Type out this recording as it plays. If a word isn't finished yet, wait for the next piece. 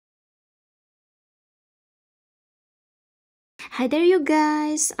Hi there you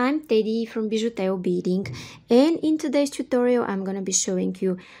guys, I'm Teddy from BijuTeo Beading, and in today's tutorial I'm gonna be showing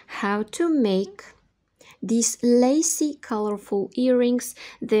you how to make these lacy colorful earrings.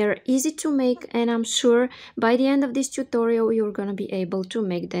 They're easy to make, and I'm sure by the end of this tutorial you're gonna be able to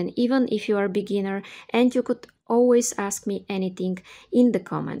make them even if you are a beginner, and you could always ask me anything in the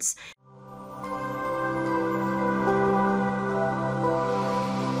comments.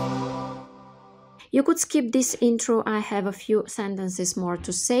 You could skip this intro, I have a few sentences more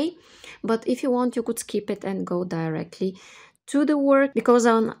to say, but if you want you could skip it and go directly to the work, because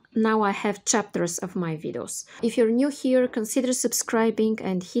now I have chapters of my videos. If you're new here, consider subscribing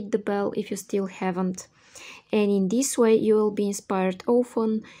and hit the bell if you still haven't. And in this way you will be inspired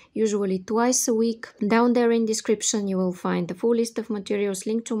often, usually twice a week. Down there in description you will find the full list of materials,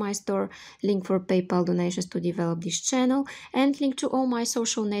 link to my store, link for PayPal donations to develop this channel, and link to all my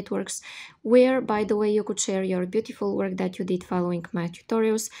social networks, where, by the way, you could share your beautiful work that you did following my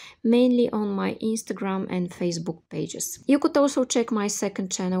tutorials, mainly on my Instagram and Facebook pages. You could also check my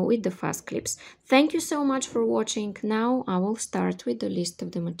second channel with the fast clips. Thank you so much for watching. Now I will start with the list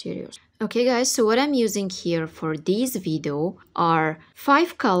of the materials. Okay guys, so what I'm using here for this video are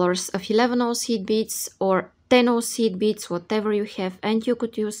 5 colors of 11/0 seed beads or 10/0 seed beads, whatever you have, and you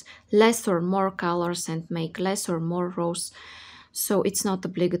could use less or more colors and make less or more rows, so it's not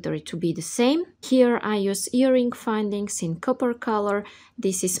obligatory to be the same. Here I use earring findings in copper color.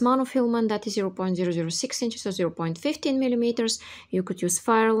 This is monofilament, that is 0.006 inches or 0.15 millimeters. You could use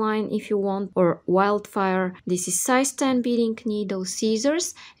Fireline if you want, or Wildfire. This is size 10 beading needle,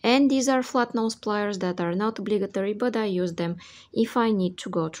 scissors, and these are flat nose pliers that are not obligatory, but I use them if I need to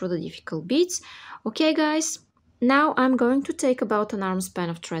go through the difficult beads. Okay guys, now I'm going to take about an arm span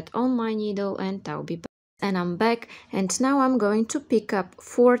of thread on my needle, and I'll be back. And I'm back, and now I'm going to pick up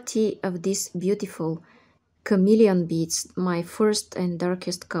 40 of these beautiful chameleon beads, my first and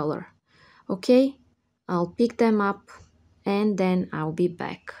darkest color. Okay, I'll pick them up and then I'll be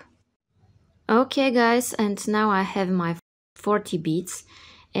back. Okay guys, and now I have my 40 beads,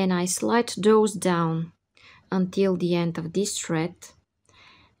 and I slide those down until the end of this thread.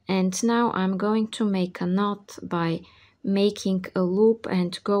 And now I'm going to make a knot by making a loop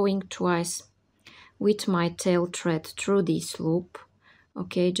and going twice with my tail thread through this loop.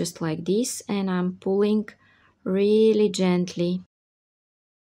 Okay, just like this, and I'm pulling really gently,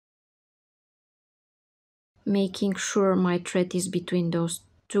 making sure my thread is between those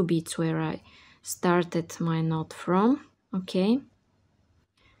two beads where I started my knot from. Okay,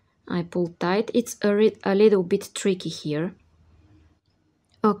 I pull tight. It's a little bit tricky here.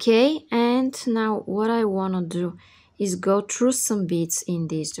 Okay, and now what I want to do is go through some beads in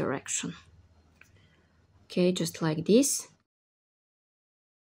this direction. Okay, just like this.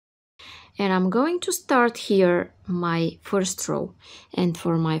 And I'm going to start here my first row, and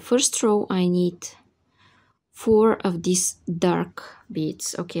for my first row I need 4 of these dark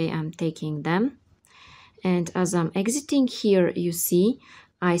beads. Okay, I'm taking them, and as I'm exiting here, you see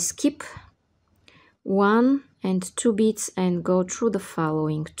I skip 1 and 2 beads and go through the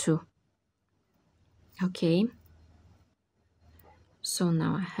following 2. Okay, so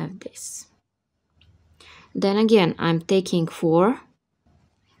now I have this. Then again I'm taking 4.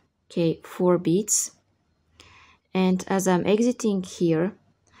 Okay, 4 beads, and as I'm exiting here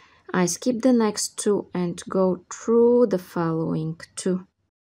I skip the next 2 and go through the following 2.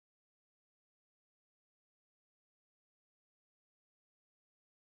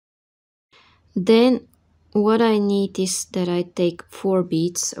 Then what I need is that I take 4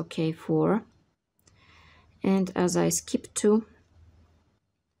 beads, okay, 4, and as I skip 2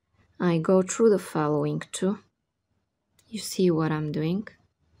 I go through the following 2. You see what I'm doing?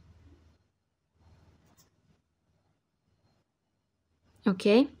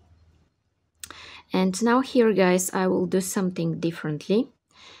 Okay, and now here guys I will do something differently.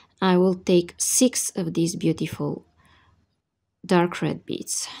 I will take 6 of these beautiful dark red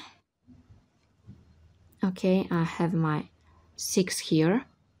beads. Okay, I have my 6 here,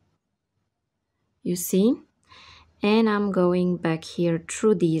 you see, and I'm going back here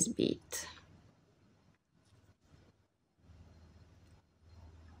through this bead.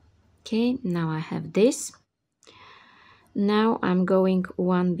 Okay, now I have this. Now I'm going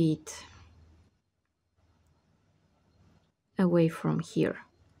 1 bead away from here.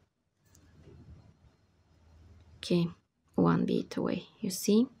 Okay, 1 bead away, you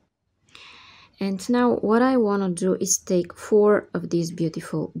see. And now what I want to do is take 4 of these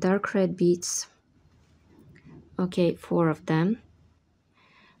beautiful dark red beads. Okay, 4 of them.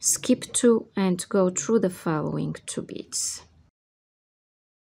 Skip 2 and go through the following 2 beads.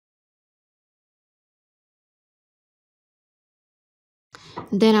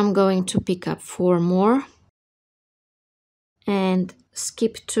 Then I'm going to pick up 4 more and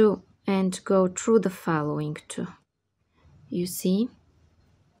skip 2 and go through the following 2. You see?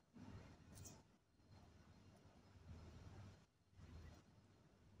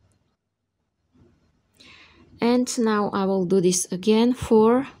 And now I will do this again,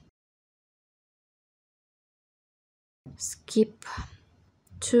 4, skip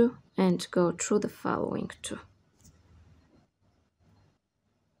 2 and go through the following 2.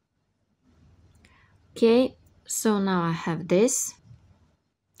 Okay, so now I have this.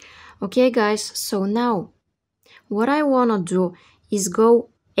 Okay guys, so now what I want to do is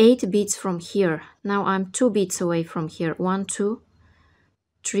go 8 beads from here. Now I'm 2 beads away from here. 1, 2,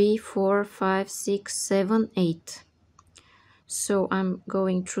 3, 4, 5, 6, 7, 8. So I'm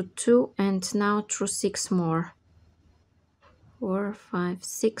going through 2 and now through 6 more. 4, 5,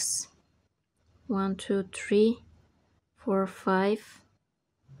 6. 1, 2, 3, 4, 5.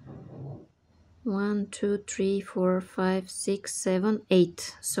 1, 2, 3, 4, 5, 6, 7,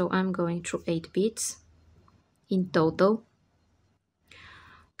 8. So I'm going through 8 beads in total,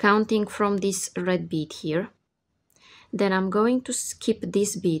 counting from this red bead here. Then I'm going to skip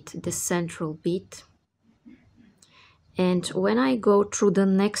this bead, the central bead. And when I go through the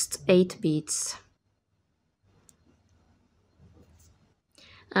next 8 beads,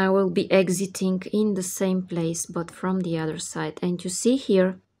 I will be exiting in the same place but from the other side. And you see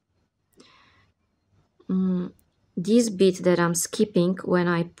here, this bead that I'm skipping, when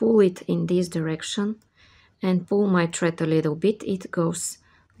I pull it in this direction and pull my thread a little bit, it goes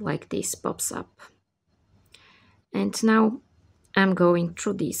like this, pops up. And now I'm going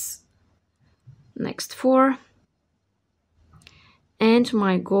through this next 4. And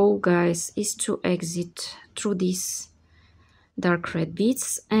my goal, guys, is to exit through these dark red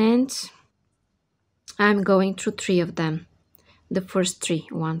beads, and I'm going through 3 of them. The first 3,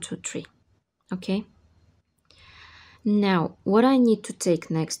 1, 2, 3. Okay. Now, what I need to take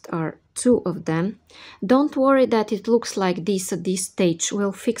next are 2 of them. Don't worry that it looks like this at this stage.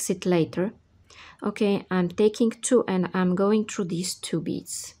 We'll fix it later. Okay, I'm taking 2 and I'm going through these 2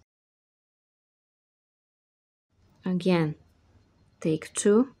 beads. Again, take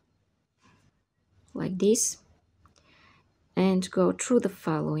 2, like this, and go through the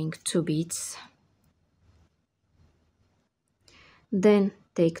following 2 beads. Then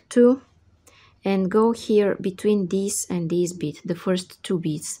take 2 and go here between this and this bead, the first 2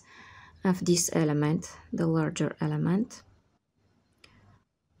 beads of this element, the larger element.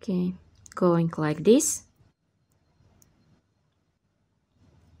 Okay, going like this,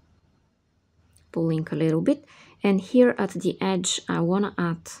 pulling a little bit, and here at the edge I want to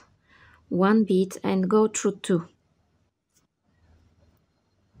add 1 bead and go through 2.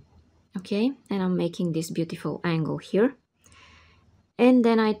 Okay, and I'm making this beautiful angle here. And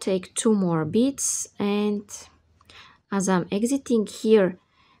then I take 2 more beads, and as I'm exiting here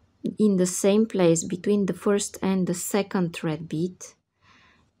in the same place between the first and the second thread bead,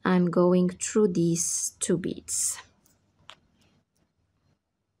 I'm going through these 2 beads.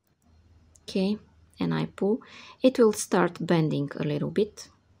 Okay, and I pull. It will start bending a little bit.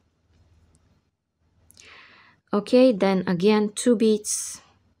 Okay, then again 2 beads.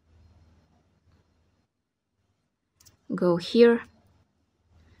 Go here,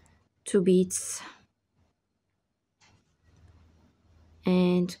 2 beads,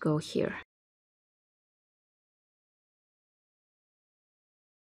 and go here.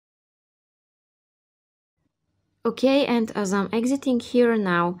 Okay, and as I'm exiting here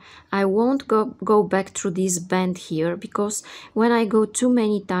now, I won't go back through this bend here, because when I go too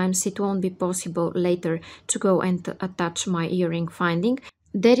many times it won't be possible later to go and attach my earring finding.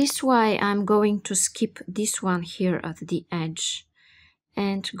 That is why I'm going to skip this one here at the edge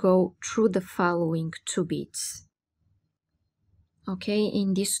and go through the following 2 beads. Okay,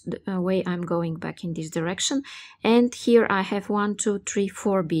 in this way I'm going back in this direction, and here I have 1, 2, 3,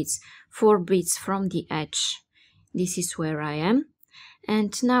 4 beads, 4 beads from the edge. This is where I am.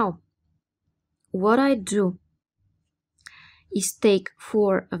 And now what I do is take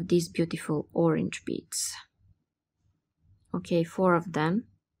 4 of these beautiful orange beads. Okay, 4 of them.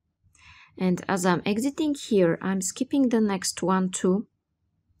 And as I'm exiting here, I'm skipping the next 1, 2.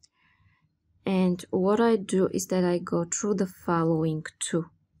 And what I do is that I go through the following 2.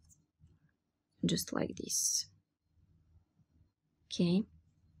 Just like this. Okay.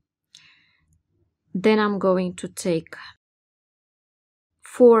 Then I'm going to take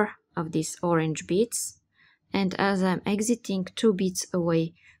 4 of these orange beads, and as I'm exiting 2 beads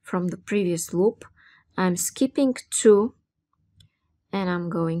away from the previous loop, I'm skipping 2 and I'm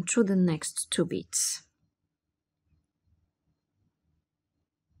going through the next 2 beads.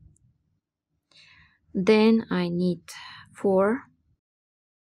 Then I need 4,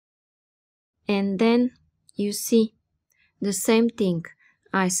 and then you see the same thing.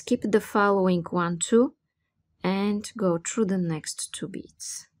 I skip the following 1, 2 and go through the next 2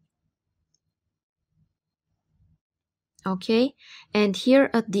 beads. Okay, and here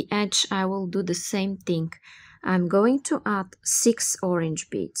at the edge I will do the same thing. I'm going to add 6 orange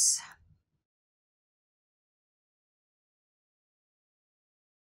beads.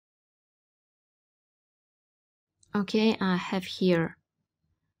 Okay, I have here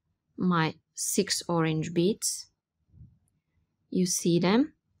my 6 orange beads. You see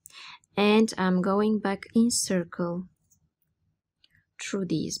them, and I'm going back in circle through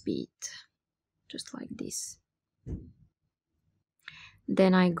these beads, just like this.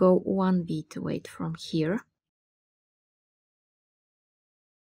 Then I go 1 bead away from here,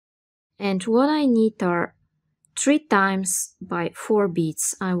 and what I need are 3 times by 4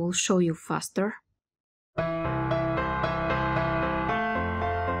 beads. I will show you faster.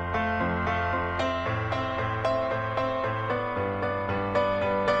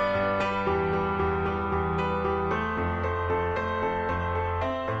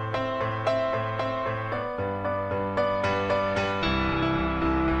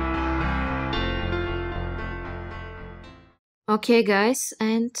 Okay guys,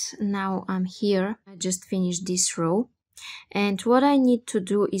 and now I'm here. I just finished this row, and what I need to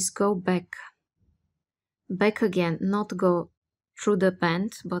do is go back again, not go through the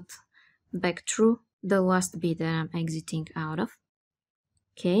band, but back through the last bead that I'm exiting out of.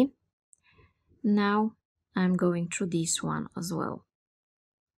 Okay, now I'm going through this one as well.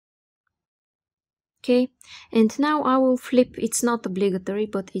 Okay, and now I will flip. It's not obligatory,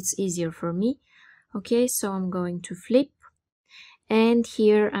 but it's easier for me. Okay, so I'm going to flip, and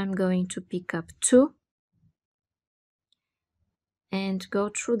here I'm going to pick up 2 and go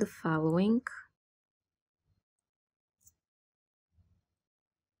through the following.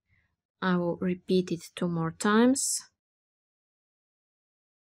 I will repeat it 2 more times.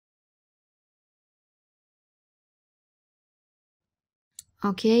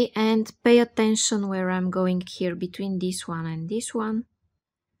 Okay, and pay attention where I'm going here between this one and this one.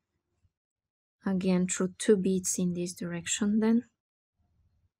 Again, through 2 beads in this direction then.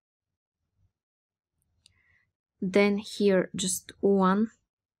 Then here just 1.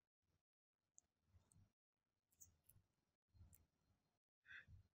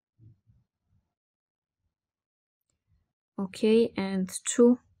 Okay, and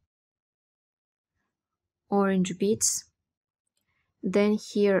 2 orange beads. Then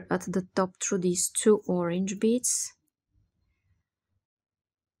here at the top through these 2 orange beads.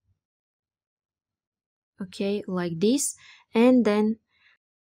 Okay, like this, and then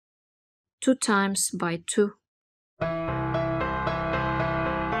 2 times by 2.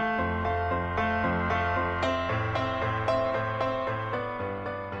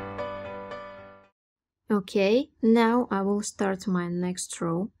 Okay, now I will start my next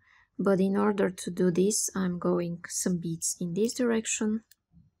row, but in order to do this I'm going some beads in this direction,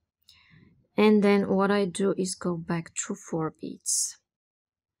 and then what I do is go back through 4 beads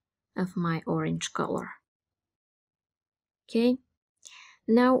of my orange color. Okay,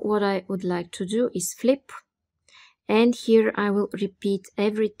 now what I would like to do is flip, and here I will repeat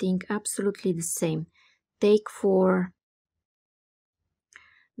everything absolutely the same. Take 4,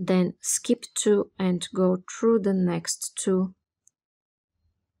 then skip 2 and go through the next 2.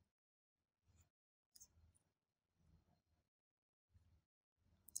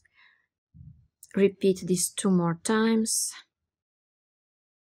 Repeat this 2 more times.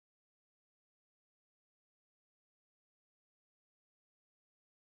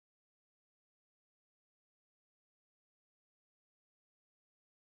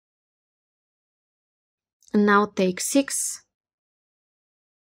 And now take 6.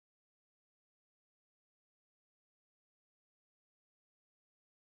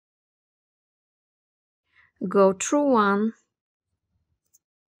 Go through 1.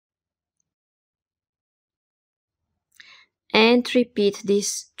 And repeat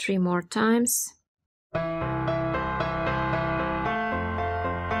this 3 more times.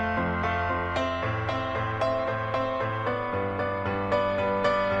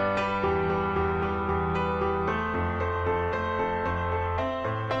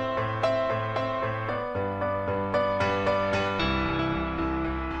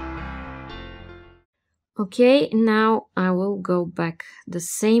 Okay, now I will go back the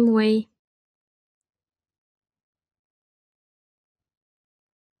same way.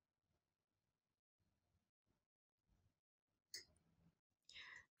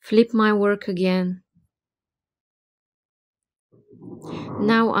 Flip my work again.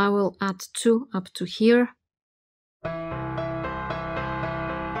 Now I will add 2 up to here.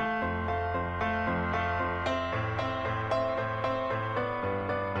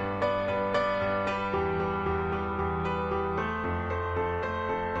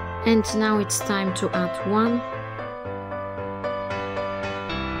 And now it's time to add 1.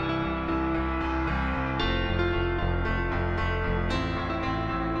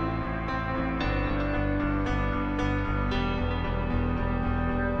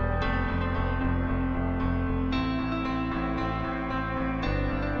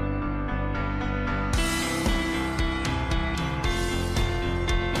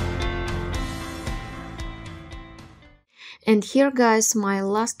 And here, guys, my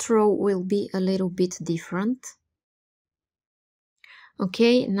last row will be a little bit different.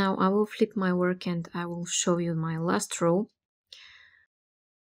 Okay, now I will flip my work and I will show you my last row.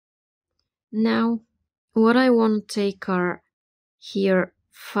 Now, what I want to take are here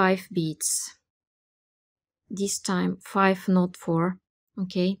 5 beads. This time 5, not 4.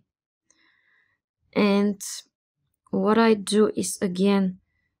 Okay. And what I do is again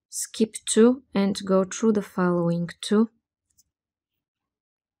skip 2 and go through the following 2.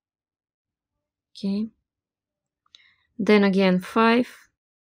 Okay. Then again 5.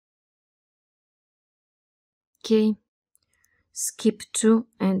 Okay. Skip 2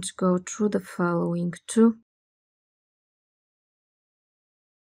 and go through the following 2.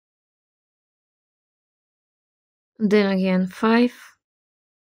 Then again 5.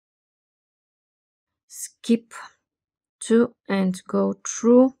 Skip 2 and go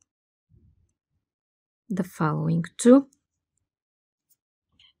through the following 2.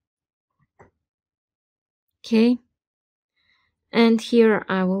 Okay. And here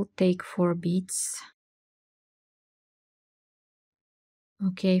I will take 4 beads.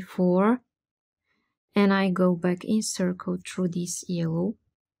 Okay, 4. And I go back in circle through this yellow,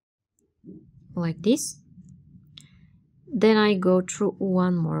 like this. Then I go through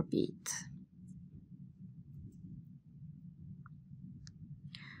 1 more bead.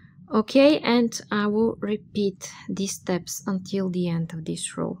 Okay, and I will repeat these steps until the end of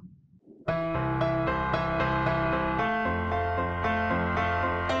this row.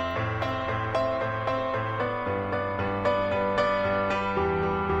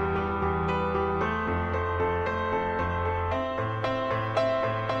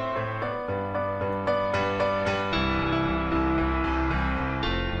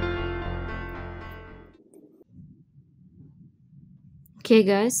 Okay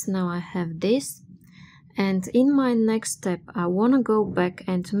guys, now I have this, and in my next step I want to go back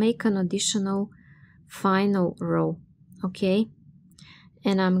and make an additional final row. Okay,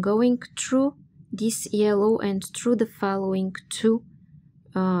 and I'm going through this yellow and through the following 2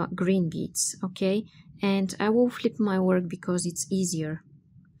 green beads. Okay, and I will flip my work because it's easier.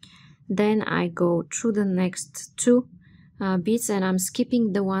 Then I go through the next 2 beads, and I'm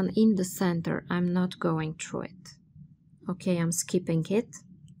skipping the one in the center. I'm not going through it. Okay, I'm skipping it,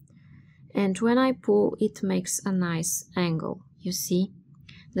 and when I pull, it makes a nice angle. You see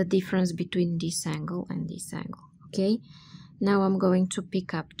the difference between this angle and this angle. Okay, now I'm going to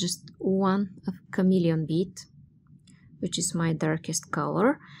pick up just 1 chameleon bead, which is my darkest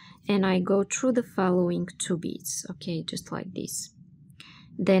color, and I go through the following 2 beads. Okay, just like this.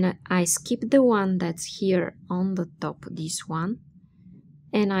 Then I skip the one that's here on the top, this one,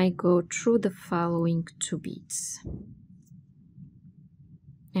 and I go through the following 2 beads.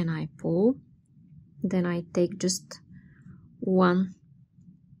 And I pull. Then I take just 1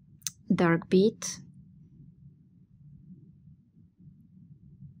 dark bead,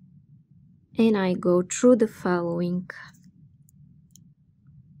 and I go through the following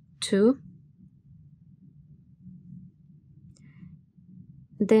 2.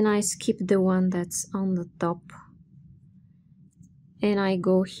 Then I skip the one that's on the top, and I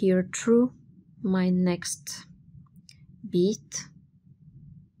go here through my next bead.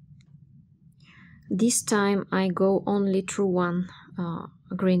 This time I go only through 1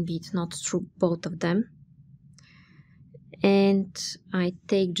 green bead, not through both of them. And I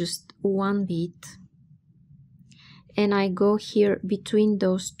take just 1 bead, and I go here between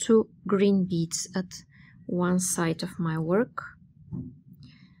those 2 green beads at one side of my work.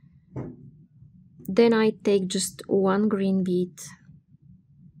 Then I take just 1 green bead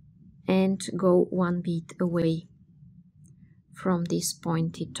and go 1 bead away from this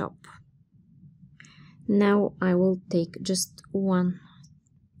pointy top. Now I will take just 1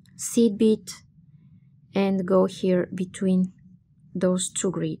 seed bead and go here between those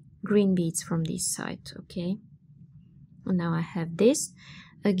 2 green beads from this side. Okay, and now I have this.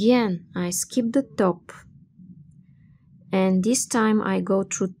 Again, I skip the top And this time I go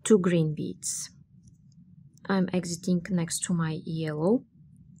through 2 green beads. I'm exiting next to my yellow.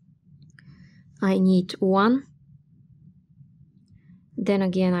 I need 1. Then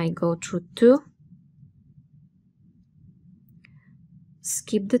again I go through 2.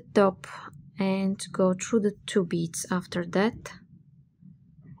 Skip the top and go through the 2 beads after that.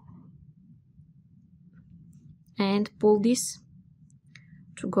 And pull this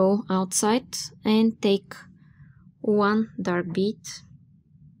to go outside and take 1 dark bead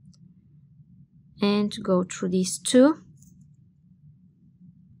and go through these 2.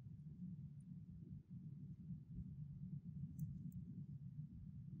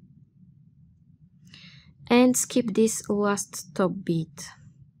 And skip this last top bead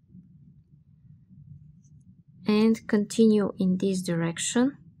and continue in this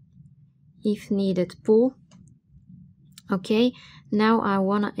direction. If needed, pull. Okay, now I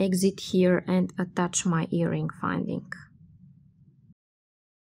want to exit here and attach my earring finding.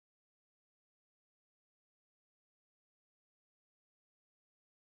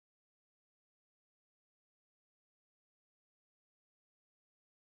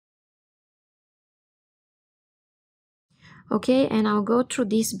 Okay, and I'll go through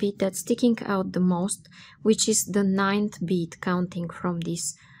this bead that's sticking out the most, which is the 9th bead, counting from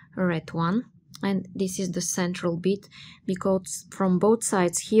this red one. And this is the central bead, because from both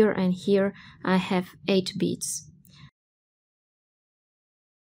sides here and here I have 8 beads.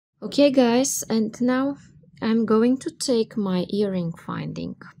 Okay guys, and now I'm going to take my earring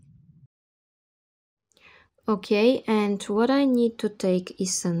finding. Okay, and what I need to take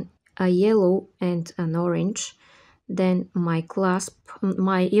is a yellow and an orange, then my clasp,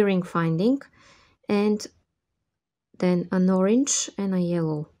 my earring finding, and then an orange and a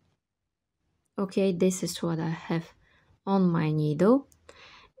yellow. Okay, this is what I have on my needle,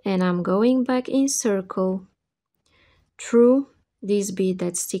 and I'm going back in circle through this bead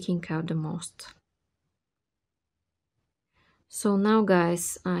that's sticking out the most. So now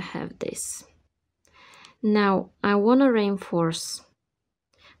guys, I have this. Now I want to reinforce,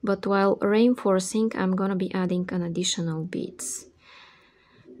 but while reinforcing I'm gonna be adding an additional beads.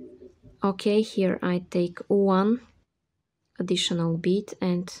 Okay, here I take 1 additional bead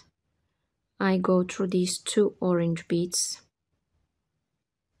and I go through these 2 orange beads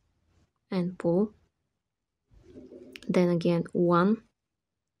and pull. Then again 1,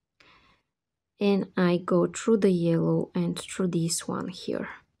 and I go through the yellow and through this one here.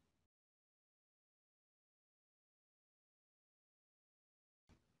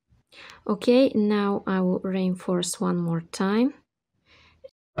 Okay, now I will reinforce one more time.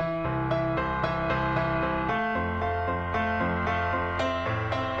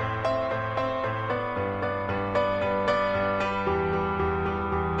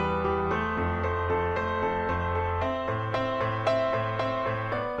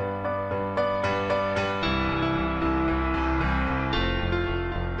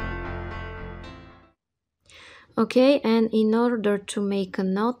 Okay, and in order to make a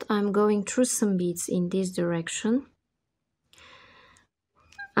knot, I'm going through some beads in this direction.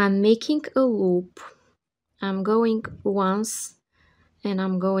 I'm making a loop. I'm going once and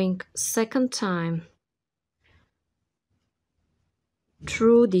I'm going second time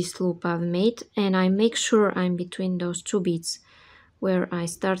through this loop I've made, and I make sure I'm between those 2 beads where I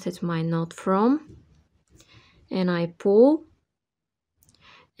started my knot from, and I pull.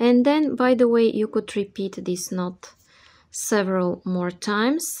 And then, by the way, you could repeat this knot several more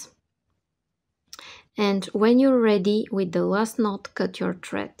times. And when you're ready with the last knot, cut your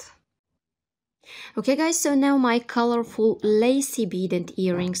thread. Okay guys, so now my colorful lacy beaded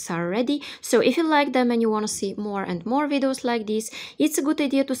earrings are ready. So if you like them and you want to see more and more videos like this, it's a good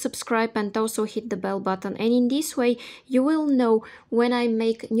idea to subscribe and also hit the bell button, and in this way you will know when I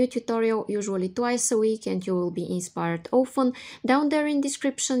make new tutorial, usually twice a week, and you will be inspired often. Down there in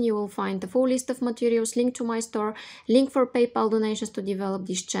description you will find the full list of materials, link to my store, link for PayPal donations to develop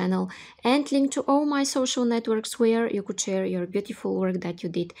this channel, and link to all my social networks where you could share your beautiful work that you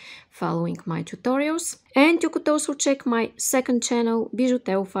did following my tutorials. And you could also check my second channel,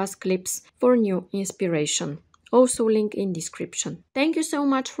 BijuTeo Fast Clips, for new inspiration. Also link in description. Thank you so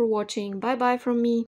much for watching. Bye bye from me.